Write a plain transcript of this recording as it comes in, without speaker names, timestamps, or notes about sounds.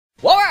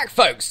back,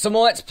 folks. So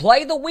let's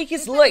play the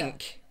weakest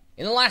link.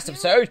 In the last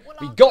episode,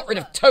 we got rid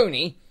of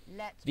Tony,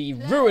 the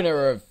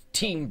ruiner of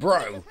Team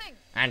Bro.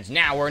 And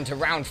now we're into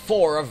round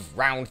 4 of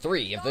round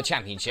 3 of the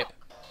championship.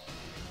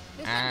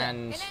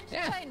 And,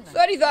 yeah,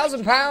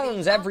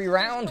 £30,000 every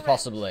round,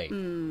 possibly.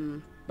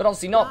 But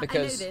obviously not,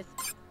 because...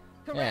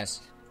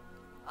 Yes.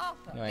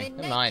 Anyway,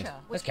 never mind.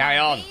 Let's carry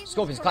on.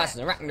 Scorpion's class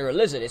is an arachnid or a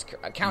lizard. It's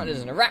counted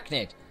as an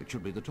arachnid. It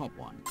should be the top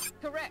one.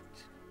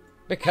 Correct.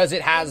 Because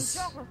it has...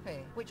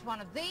 Which one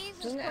of these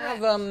Doesn't it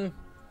correct?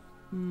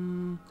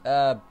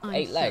 have,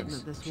 8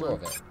 legs? I'm sure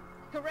of it.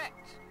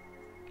 Correct.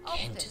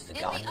 Kent is the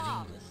Garden of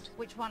England.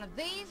 Which one of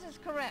these is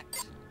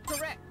correct?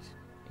 Correct.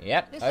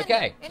 Yep,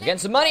 okay. We're getting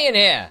some money in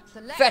here.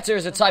 Feta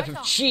is a type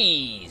of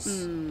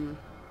cheese.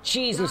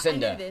 Cheese,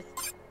 Lucinda.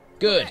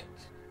 Good.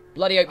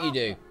 Bloody hope you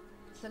do.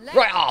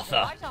 Right,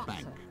 Arthur.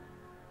 Bank.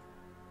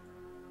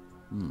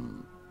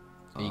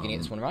 Are you going to get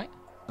this one right?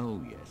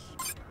 Oh,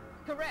 yes.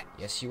 Correct.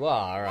 Yes, you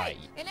are. All right.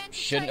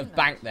 Shouldn't have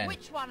banked then.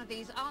 Which one of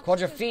these answers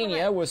Quadrophenia is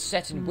correct? was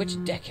set in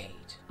which decade?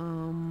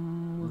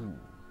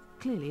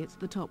 Clearly it's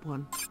the top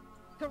one.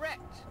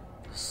 Correct.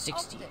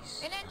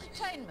 60s. In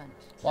entertainment.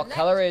 What select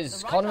colour is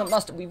the right condiment answer.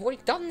 mustard? We've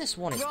already done this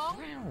one. It's Wrong.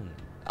 brown.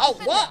 Oh,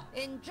 what?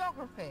 In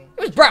geography.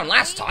 It was brown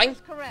last These time.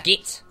 is correct.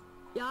 Git.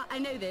 Yeah, I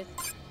know this.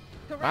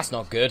 Correct. That's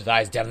not good.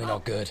 That is definitely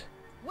not good.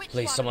 Which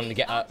Please, one someone of to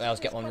these get answers else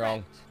get is one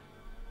correct?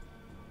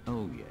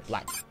 wrong. Oh, yes.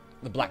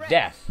 The Black Correct.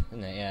 Death,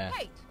 isn't it? Yeah.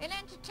 Kate, in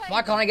entertainment.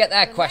 Why can't I get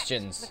their select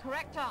questions? The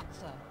correct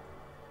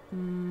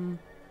answer.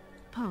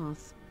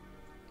 Pass.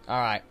 All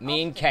right,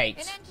 me and Austin, Kate.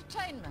 In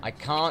entertainment. I Which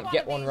can't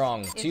get of one these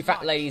wrong. is Two fat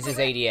right? ladies is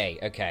Correct. 88.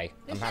 Okay,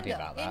 I'm happy Lucinda,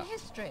 about that. In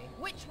history,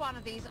 which one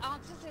of these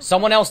answers is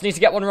Someone else needs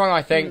to get one wrong,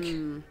 I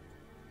think.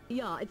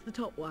 Yeah, it's the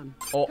top one.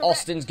 Or Correct.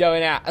 Austin's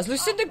going out. Has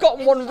Lucinda Austin,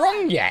 gotten in one wrong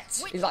science, yet?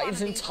 which Is like one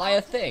this of these entire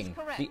answers is thing.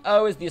 correct? The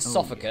O is the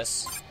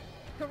esophagus.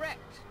 correct?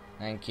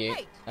 Thank you.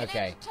 Kate,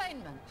 Okay. In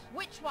entertainment,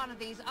 which one of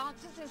these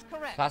answers is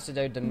correct?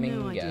 Placido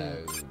Domingo.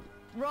 idea.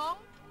 Wrong.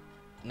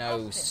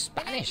 No, Austin,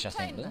 Spanish, I in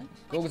think. entertainment,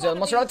 which Gorgonzola, one of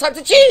mozzarella these types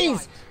of is cheese!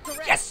 right?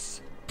 Correct.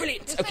 Yes!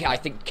 Brilliant! Lucinda, Okay, I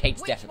think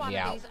Kate's which definitely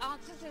one of out. these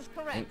answers is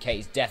I correct? think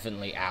Kate's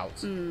definitely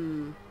out.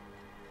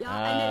 Yeah,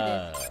 I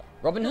know this.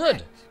 Robin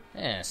Hood.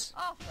 Yes.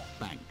 Arthur.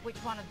 Bank. Which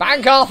one of Bank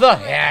these is Arthur!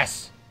 correct?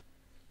 Yes!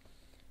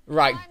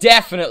 Right,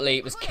 definitely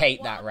it was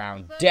Kate that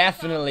round.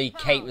 Definitely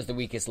Kate was the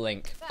weakest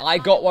link. I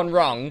got one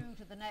wrong,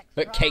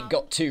 but Kate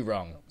got 2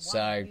 wrong.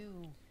 So,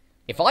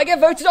 if I get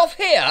voted off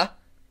here,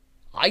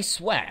 I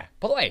swear.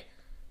 By the way,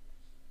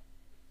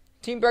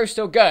 Team Bro's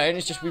still going,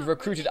 it's just we've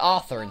recruited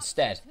Arthur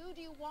instead. Who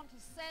do you want to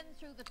send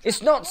through the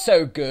It's not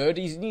so good.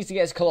 He needs to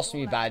get his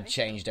colostomy bag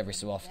changed every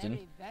so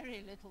often.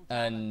 very little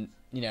And,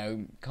 you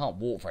know, can't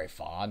walk very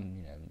far. And,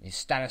 you know, his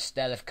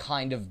Stanislav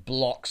kind of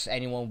blocks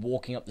anyone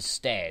walking up the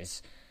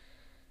stairs.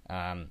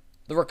 The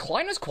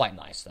recliner's quite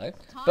nice, though.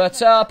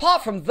 But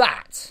apart from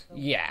that,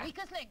 yeah.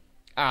 weakest link.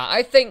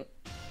 I think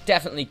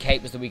definitely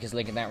Kate was the weakest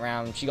link in that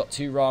round. She got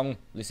 2 wrong.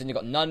 Lucinda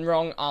got none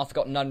wrong. Arthur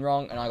got none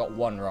wrong. And I got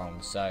 1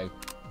 wrong. So,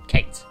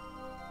 Kate.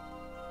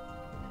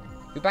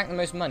 Who banked the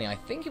most money? I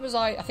think it was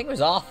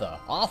Arthur.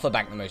 Arthur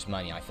banked the most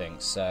money, I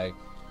think. So,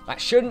 that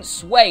shouldn't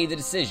sway the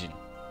decision.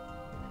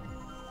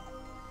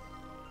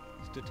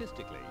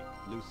 Statistically,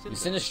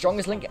 Lucinda's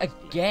strongest link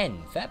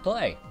again. Fair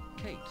play.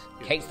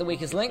 Kate's the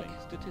weakest link.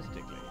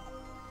 Statistically,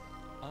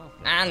 Arthur.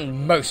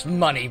 And most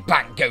money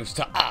bank goes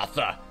to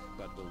Arthur.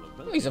 But will the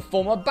Well, vote he's a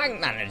former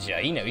bank manager.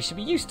 You know, he should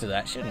be used to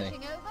that, shouldn't he?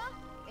 Voting over?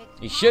 It's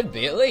He should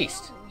be, at time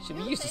least. to He should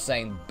be use used to it.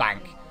 saying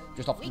bank.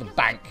 Just off the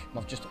bank.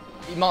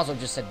 He might as well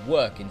just said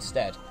work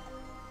instead.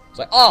 It's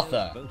like,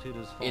 Arthur, voted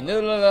as in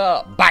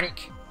follows. the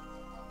bank.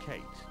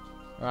 Kate,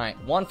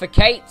 Right, 1 for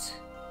Kate.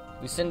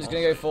 Lucinda's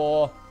going to go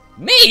for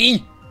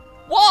me?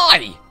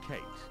 Why? Kate,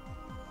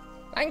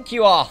 Thank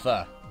you,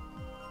 Arthur.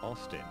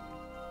 Austin,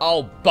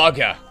 Oh,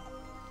 bugger.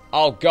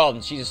 Oh, God,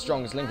 and she's the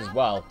strongest link as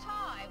well.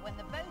 Tie when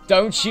the voting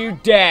Don't you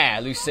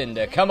dare,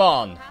 Lucinda. Come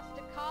on. has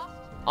to cast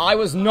I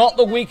was not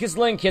the weakest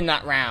link in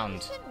that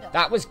round.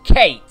 That was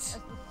Kate. as the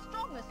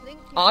strongest link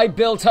to I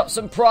built up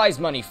some prize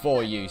money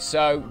for you,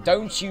 so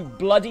don't you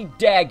bloody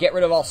dare get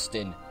rid of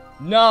Austin.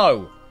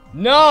 No.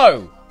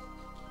 No.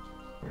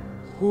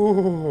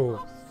 Ooh.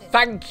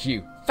 Thank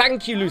you.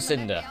 Thank you,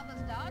 Lucinda. the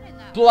others down in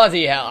that.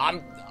 Bloody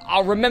hell.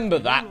 I'll remember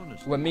that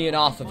when me and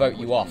Arthur vote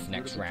you off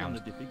next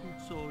round.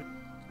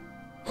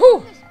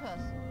 Whew. This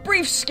person.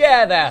 Brief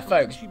scare there,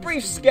 folks.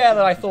 Brief scare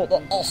that I thought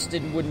that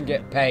Austin wouldn't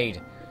get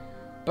paid.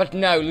 But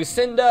no,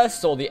 Lucinda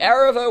saw the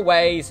error of her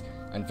ways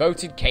and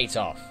voted Kate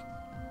off.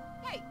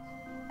 Kate,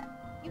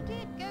 you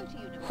did go to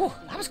university. Whew,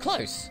 that was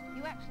close.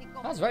 You actually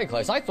got That was very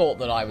close. I thought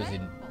that I was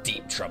in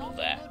deep trouble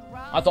there.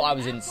 I thought I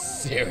was in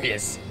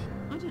serious...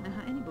 I don't know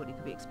how anybody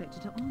could be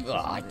expected to answer.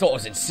 I thought I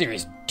was in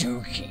serious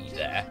dookie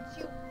there.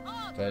 You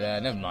are But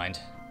never mind.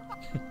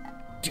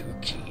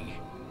 Dookie.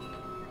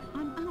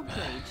 I'm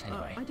outraged.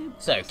 Anyway, I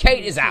don't so personally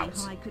Kate is see out.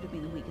 how I could have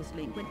been the weakest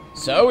link when-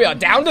 So we are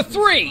down to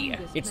 3.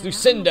 It's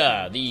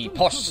Lucinda, the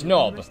posh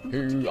snob,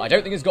 who I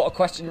don't think has got a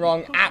question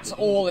wrong at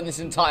all in this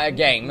entire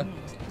game.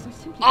 Because I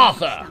simply Arthur.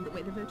 don't understand the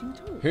way they're voting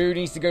at all. who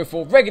needs to go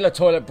for regular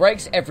toilet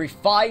breaks every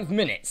 5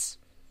 minutes.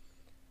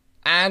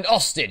 And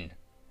Austin,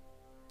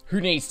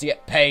 who needs to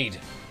get paid.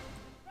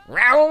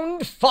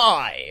 Round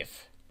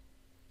 5.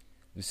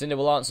 Lucinda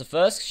will answer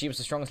first. She was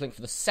the strongest link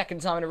for the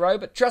 2nd time in a row,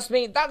 but trust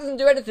me, that doesn't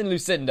do anything,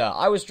 Lucinda.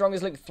 I was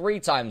strongest link 3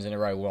 times in a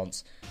row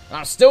once, and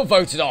I'm still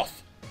voted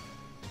off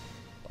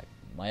by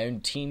my own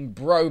Team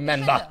Bro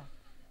member.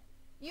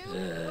 You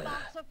will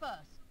answer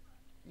first.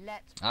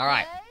 Let's All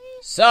right. play.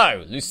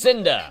 So,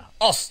 Lucinda,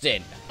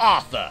 Austin,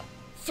 Arthur,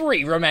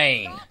 3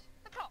 remain. Start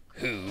the clock.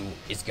 Who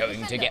is going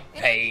to Lucinda, get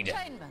in paid?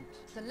 entertainment,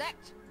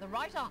 select the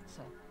right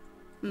answer.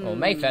 Well,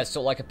 Mayfair's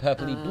sort of like a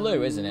purpley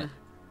blue, isn't it?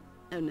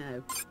 Oh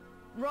no.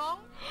 Wrong.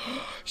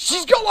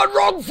 She's got one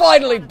wrong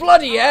finally!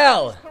 Bloody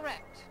hell!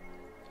 Correct.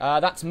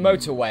 That's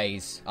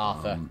motorways,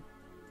 Arthur.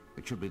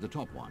 It should be the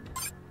top one.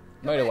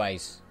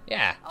 Motorways.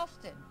 Yeah.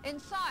 Austin, in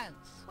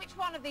science, which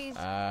one of these is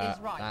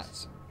right?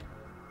 That's...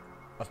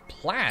 Of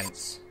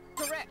plants?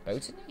 Correct.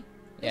 Botany?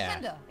 Yeah.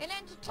 Lucinda, in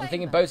entertainment, I'm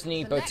thinking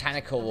botany, select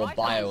botanical, the or right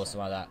bio or answer.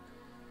 something like that.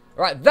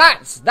 Right,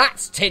 that's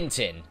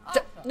Tintin.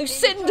 Arthur, in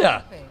Lucinda!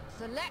 geography,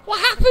 select What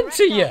the happened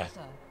to correct you?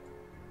 answer.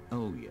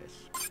 Oh, yes.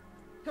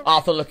 Correct.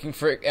 Arthur looking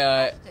for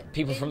Austin,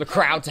 people in from the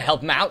crowd to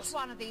help him out. Which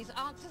one of these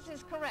answers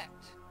is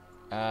correct?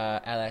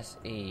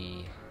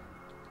 LSE.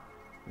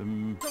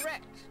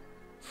 Correct.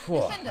 Phew,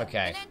 Lucinda,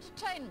 okay. in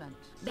entertainment,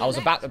 I was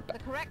about to... select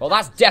the correct Well,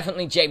 that's answer.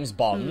 definitely James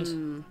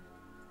Bond.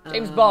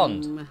 James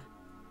Bond.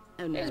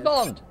 Oh no. James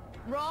Bond.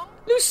 Wrong.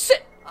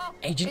 Lucinda. Arthur,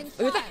 Agent... in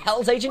Who the science,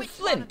 hell's Agent which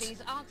one of Flint?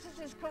 these answers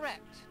is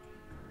correct?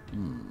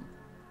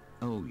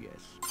 Oh,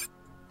 yes.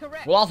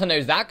 Correct. Well, Arthur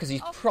knows that because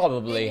he's Austin,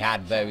 probably in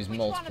had nature, those which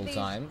one of multiple these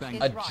times.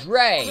 is A right?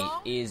 Dre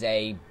Wrong. is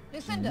a...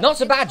 Lucinda, Not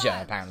a in badger,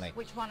 science, apparently.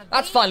 which one of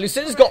That's these fine. is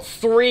Lucinda's correct? got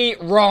 3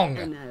 wrong.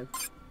 Oh no.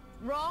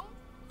 Wrong.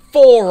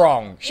 4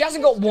 wrong. She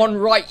hasn't got 1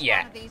 right Which yet.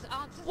 one of these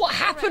answers What is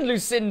happened, correct?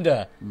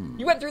 Lucinda?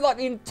 You went through like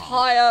the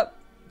entire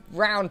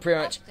round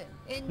pretty much Austin,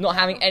 in not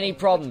having any geography,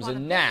 problems, which one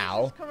and of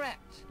now these is correct?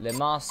 Le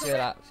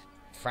Masterath, Correct.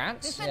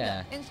 France?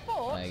 Lucinda, Yeah. in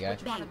sports, There you go.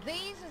 which one of these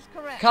is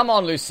correct? Come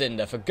on,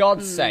 Lucinda, for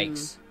God's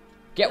sakes.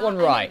 Get one I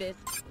know right. this.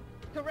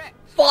 Correct.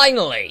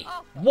 Finally!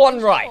 Arthur, 1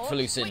 in right sports, for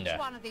Lucinda. Which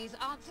one of these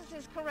answers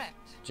is correct?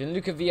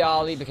 Gianluca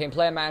Vialli became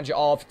player manager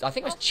of, I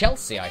think it was Austin,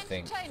 Chelsea, in I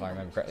think, if I entertainment,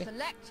 remember correctly.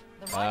 Select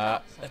the right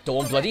answer. Dawn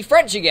Correct. bloody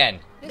French again.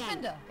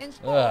 Lucinda, in Ugh.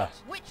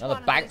 sports, which Another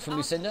one of bank these from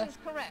answers Lucinda? is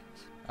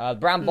correct?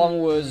 Brown Bomber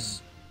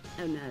was...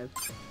 Oh no.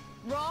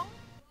 Wrong.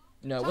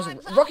 No, it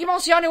wasn't... Time's Rocky up.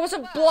 Marciano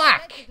wasn't Well,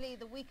 black. allegedly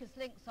the weakest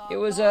links are It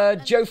was one and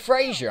Joe still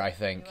Frazier, I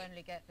think. you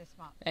only get this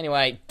much.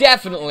 Anyway,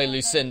 definitely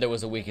Lucinda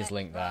was the weakest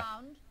link there.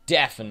 Round.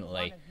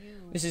 Definitely.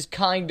 This is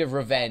kind of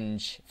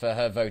revenge for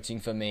her voting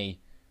for me.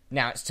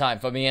 Now it's time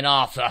for me and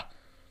Arthur,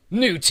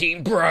 new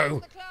Team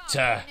Bro,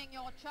 to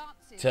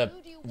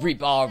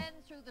reap our...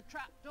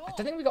 I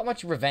don't think we got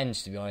much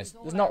revenge, to be honest.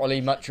 There's not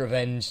really much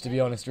revenge, to be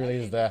honest, really,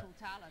 is there?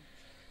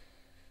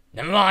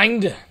 Never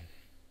mind.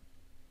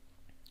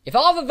 If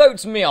Arthur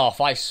votes me off,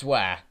 I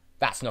swear,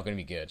 that's not going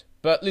to be good.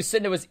 But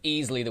Lucinda was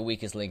easily the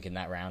weakest link in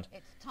that round.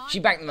 She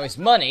banked the most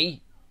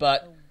money,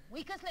 but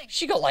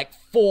she got like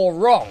 4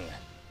 wrong.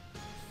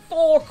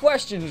 4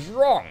 questions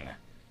wrong.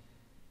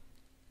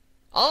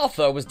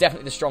 Arthur was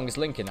definitely the strongest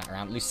link in that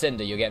round.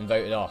 Lucinda, you're getting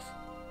voted off.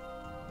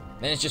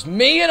 Then it's just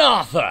me and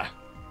Arthur.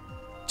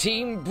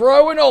 Team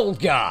Bro and Old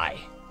Guy.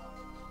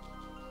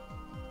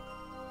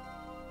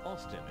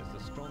 Austin is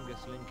the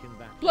strongest link in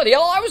that. Bloody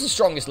hell, I was the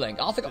strongest link.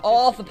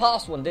 Arthur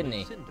passed one, didn't he?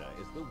 Lucinda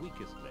is the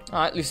weakest link.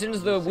 Alright,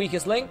 Lucinda's the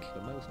weakest link,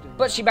 The most in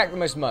but she backed the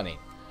most money.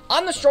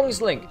 I'm the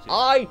strongest link.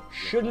 I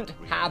shouldn't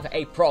have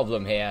a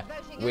problem here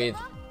with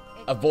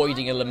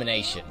avoiding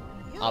elimination.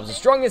 I was the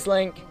strongest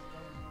link.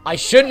 I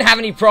shouldn't have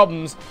any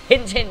problems.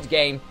 Hint, hint,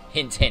 game.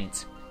 Hint,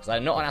 hint. Because I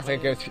do not want to have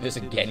to go through this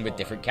again with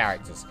different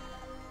characters.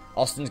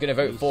 Austin's going to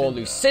vote for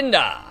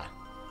Lucinda.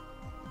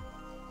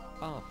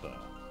 Arthur.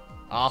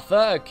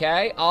 Arthur,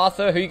 okay.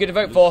 Arthur, who are you going to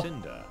vote for?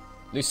 Lucinda.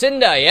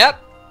 Lucinda,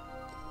 yep.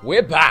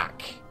 We're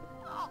back.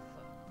 Not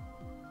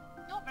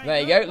very There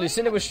you good. go.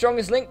 Lucinda was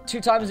strongest link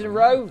 2 times in a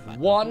row.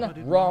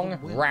 1 wrong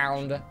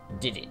round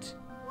did it.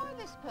 Why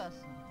this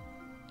person?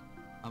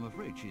 I'm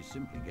afraid she's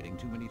simply getting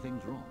too many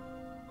things wrong.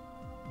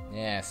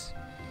 Yes.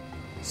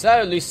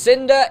 So,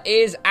 Lucinda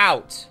is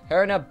out.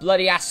 Her and her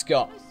bloody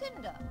ascot.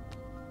 Lucinda.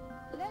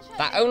 Leisure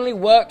That is only a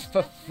worked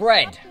for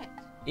Fred subject.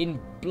 in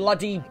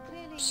bloody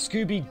Clearly,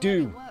 Scooby-Doo. you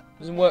only work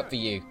Doesn't for work for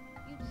Fred. you.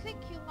 You'd think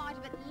you might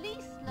have at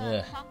least learned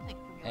Ugh. something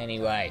from your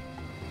Anyway.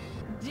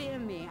 Dear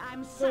me,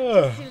 I'm such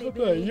a silly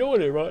bee.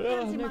 yawning right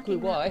Fancy No mucking clue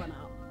that why. one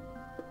up.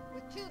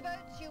 With 2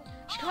 votes, you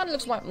She kind of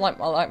looks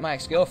like my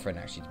ex-girlfriend,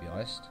 actually, to be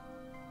honest.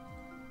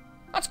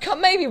 That's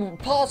maybe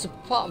part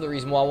of the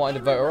reason why I wanted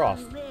to vote her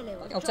off. Really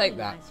was I'll take jolly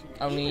that. nice,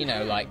 Only, you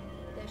know, like,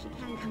 though she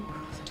can come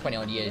across 20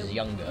 odd years as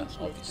younger, a mistress.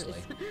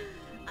 obviously.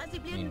 As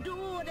if you mean,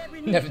 adored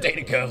every never minute dated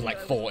a of girl it. like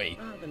 40.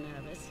 Rather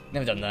nervous.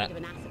 Never done that. Bit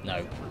of an acid No.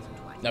 once or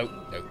twice. No.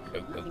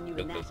 Nothing new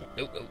in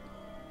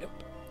that.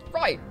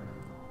 Right.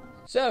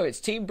 So, it's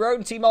Team Bro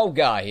and Team Old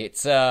Guy.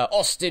 It's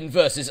Austin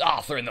versus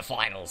Arthur in the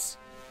finals.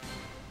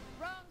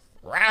 rounds.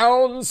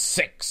 Round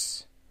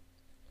 6.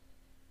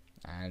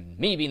 And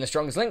me being the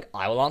strongest link,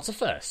 I will answer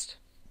first.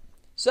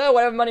 So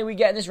whatever money we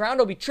get in this round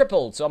will be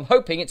tripled, so I'm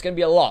hoping it's going to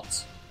be a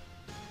lot.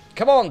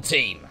 Come on,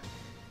 team.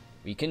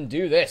 We can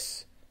do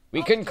this.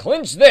 We can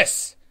clinch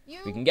this.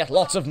 We can get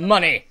lots of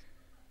money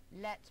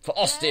Let's for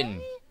Austin,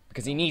 play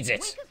because he needs it.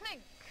 weakest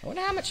link. I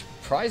wonder how much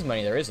prize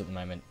money there is at the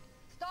moment.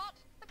 Start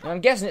the And I'm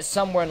guessing it's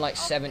somewhere in like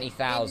Austin,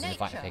 70,000 in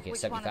if I can nature, pick it.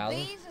 which one of 70,000.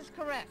 these is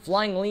correct?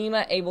 Flying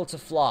lemur able to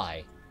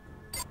fly.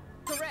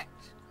 Correct.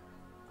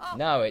 Arthur,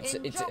 No, it's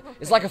in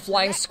geography, like a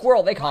flying select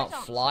squirrel. They the can't right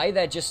answer. fly.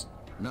 They're just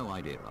No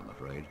idea, I'm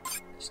afraid.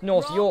 it's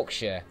North Wrong.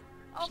 Yorkshire.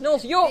 It's Austin,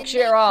 North in Yorkshire,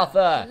 nature,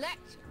 Arthur.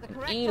 select the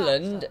correct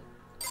Eland. answer.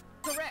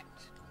 Correct.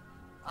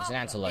 It's an Arthur,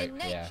 antelope, in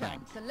yeah. nature,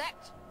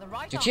 select the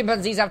right Do answer.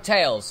 chimpanzees have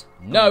tails?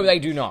 No, they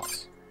do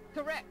not.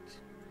 Correct.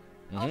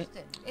 Mhm.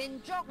 Austin,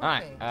 in geography,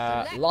 Alright,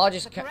 select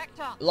largest the correct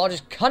answer.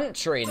 largest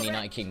country in the Correct.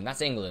 United Kingdom.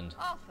 That's England.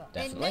 Arthur,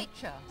 Definitely. in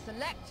nature,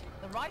 select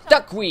the right answer.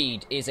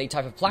 Duckweed is a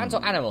type of plant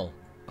or animal?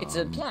 It's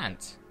a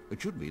plant. It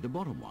should be the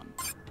bottom one.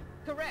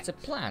 Correct. It's a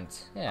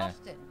plant. Yeah.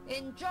 Austin,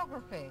 in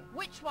geography,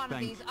 which one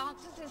Thank- of these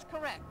answers is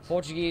correct?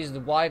 Portuguese is the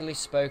widely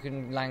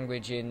spoken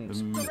language in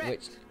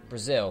which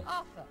Brazil.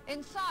 Arthur,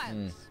 in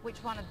science, which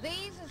one of these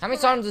is How many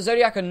correct? signs of the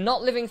zodiac are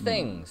not living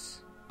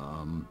things?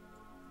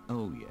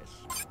 Oh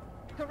yes.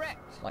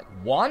 Correct. Like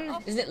one?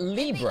 Austin, Isn't it in the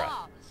Libra?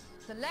 arts,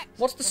 select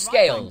What's the right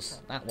scales?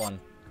 answer. That one.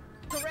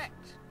 Correct.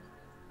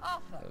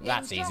 Arthur,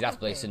 That's in easy, that's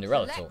bloody geography,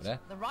 Cinderella select talk there.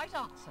 The right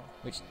answer.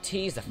 Which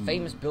T is the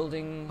famous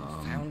building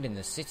found in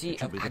the city It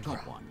should of be the Agra.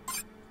 top one.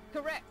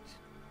 Correct.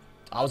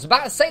 I was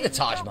about to say the In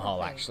Taj Mahal,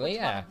 geography, actually, which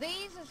yeah. one of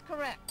these is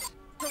correct?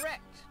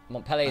 Correct.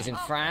 Montpellier is in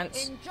Arthur,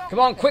 France. in Come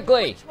on, geography,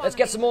 quickly! which one Let's of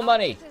get these some more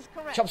money. answers is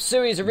correct? Chop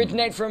sueys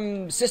originate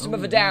from System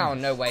of a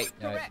Down. No, wait.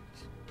 No. Correct.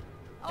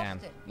 Damn,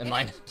 Austin, never in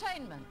mind.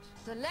 entertainment,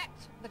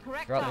 select the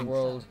correct Throughout the answer.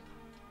 world.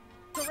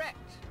 Correct.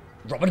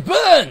 Robert In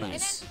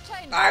Burns!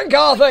 entertainment, Hank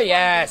Arthur, which one of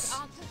yes! these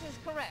answers is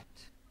correct?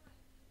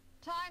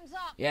 Time's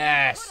up.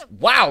 Yes! Could have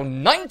Wow,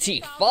 won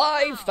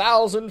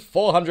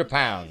 £95,400.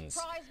 Prize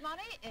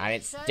money is And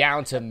it's shown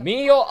down to at the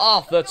me bottom or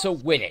Arthur of to your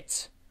win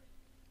it.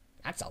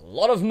 That's a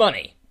lot of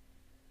money.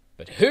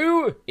 But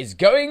who is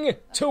going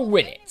to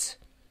win it?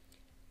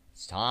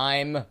 It's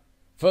time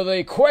for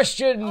the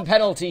question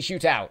penalty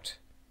shootout.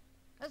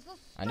 As the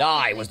And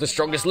I was the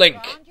strongest link.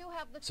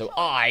 So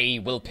I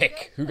will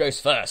pick who goes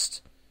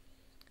first.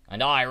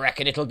 And I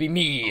reckon it'll be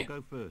me. I'll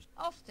go first.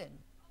 Austin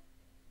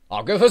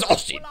I'll go first,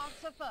 Austin. will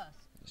answer first.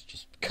 Let's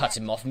just cut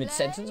him off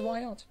mid-sentence,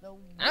 why not? The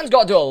Anne's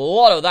got to do a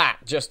lot of that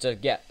just to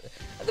get...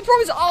 The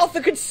problem is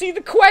Arthur could see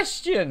the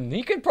question.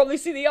 He could probably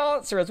see the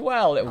answer as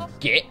well, little Austin,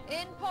 git.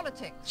 in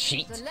politics,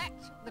 Cheat.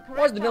 select the correct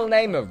What's the middle answer.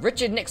 name of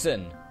Richard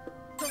Nixon?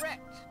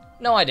 Correct.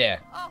 No idea.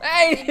 Arthur,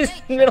 Hey, in his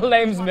nature, middle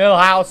name's which one of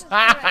Millhouse. these is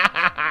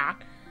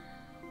correct?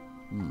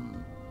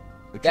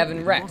 It should Devon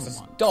be the Rex. bottom That's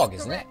a one. dog,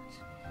 isn't it? Correct.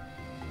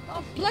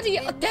 Austin, Bloody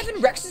in Devon nature,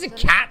 Rex is a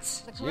select cat.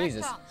 the correct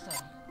Jesus.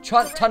 answer.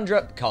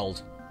 Tundra,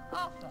 cold.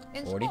 Arthur,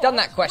 in Already done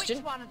that sports, question.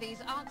 Which one of these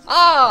answers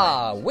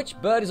Ah, which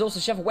bird is also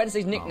Chef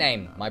Wednesday's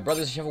nickname? My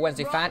brother's a Chef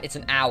Wednesday fan. It's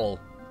an owl.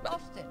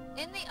 Austin,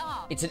 in the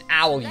arts, It's an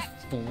owl, you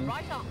select fool. the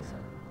right answer.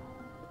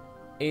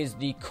 Is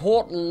the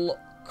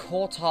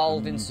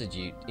Courtauld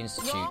Institute.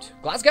 Wrong.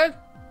 Glasgow?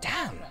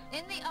 Damn.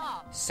 In the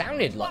arts,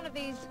 Sounded which like one of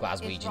these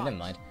Glaswegian, is never right?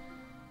 mind.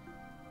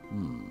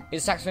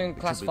 Is saxophone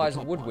classified as a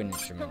top woodwind one.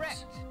 instrument?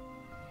 Correct.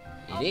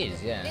 It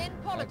is, yeah. In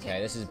politics, Okay,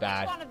 this is which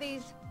bad. one of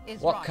these is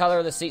What right? colour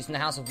are the seats in the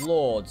House of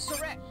Lords?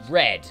 Correct.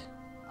 Red.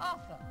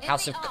 Arthur, in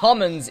House the of arts,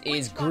 Commons which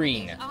is one of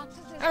green. these answers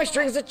is How many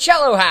strings correct? does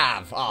cello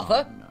have,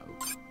 Arthur? No.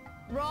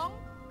 Wrong.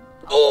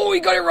 Oh, he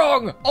got it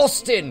wrong!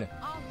 Austin!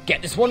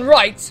 Get this one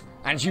right,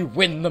 and you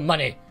win the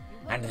money.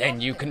 And then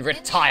you can Austin, in the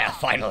retire arts,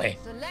 finally.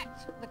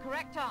 Select the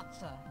correct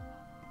answer.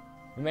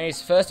 He made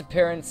his first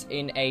appearance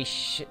in a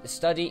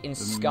study in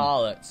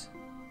Scarlet.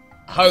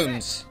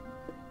 Holmes.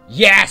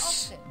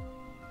 Yes!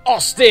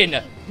 Austin,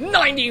 Austin!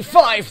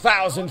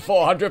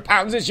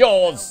 £95,400 is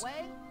yours! away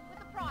with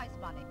the prize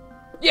money.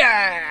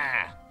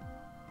 Yeah!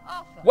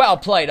 Arthur, Well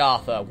played,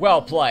 Arthur.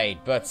 Well played.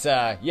 But,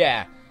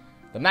 yeah.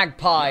 The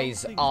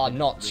Magpies are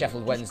not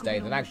Sheffield Wednesday.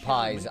 The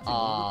Magpies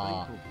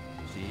are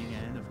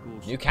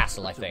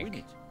Newcastle, I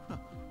think. I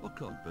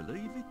can't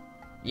believe it.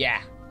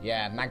 Yeah.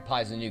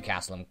 Magpies are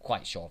Newcastle. I'm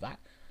quite sure of that.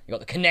 You got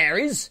the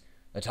Canaries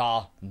that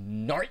are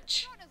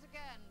Norwich. join us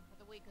again for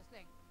the weakest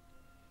link.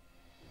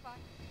 Bye.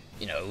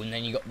 You know, and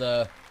then you got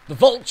the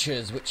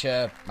Vultures, which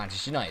are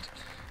Manchester United.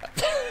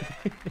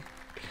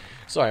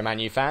 Sorry, Man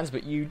U fans,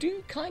 but you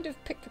do kind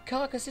of pick the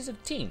carcasses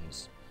of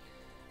teams.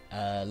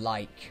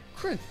 Like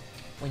Crew,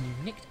 when you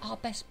nicked our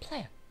best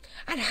player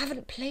and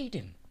haven't played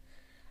him.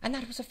 And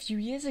that was a few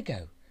years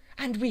ago.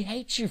 And we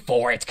hate you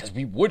for it, because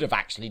we would have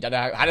actually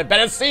had a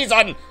better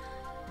season.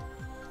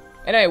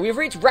 Anyway, we've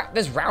reached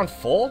this round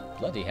 4.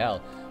 Bloody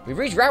hell. We've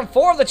reached round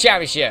 4 of the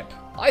championship.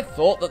 I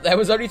thought that there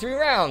was only 3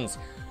 rounds.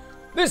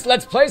 This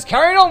Let's Play is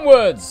carrying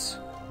onwards.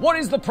 What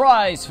is the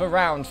prize for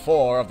round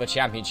 4 of the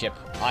championship?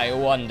 I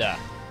wonder.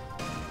 You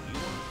are through to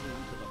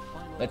the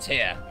final Let's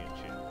hear.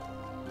 championship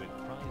with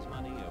prize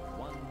money of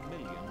 £1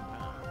 million.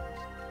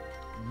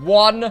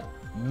 £1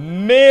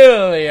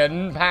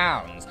 million.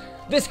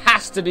 This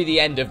has to be the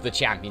end of the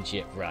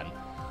championship run.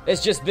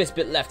 There's just this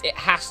bit left. It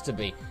has to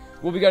be.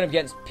 We'll be going up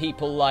against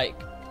people like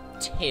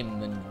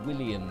Tim and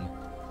William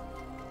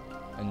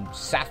and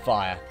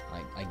Sapphire,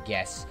 I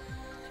guess.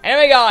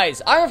 Anyway,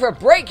 guys, I'm going for a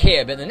break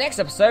here, but in the next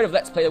episode of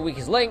Let's Play the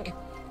Weakest Link,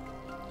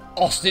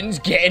 Austin's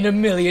getting £1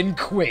 million.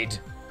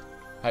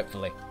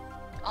 Hopefully.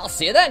 I'll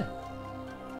see you then.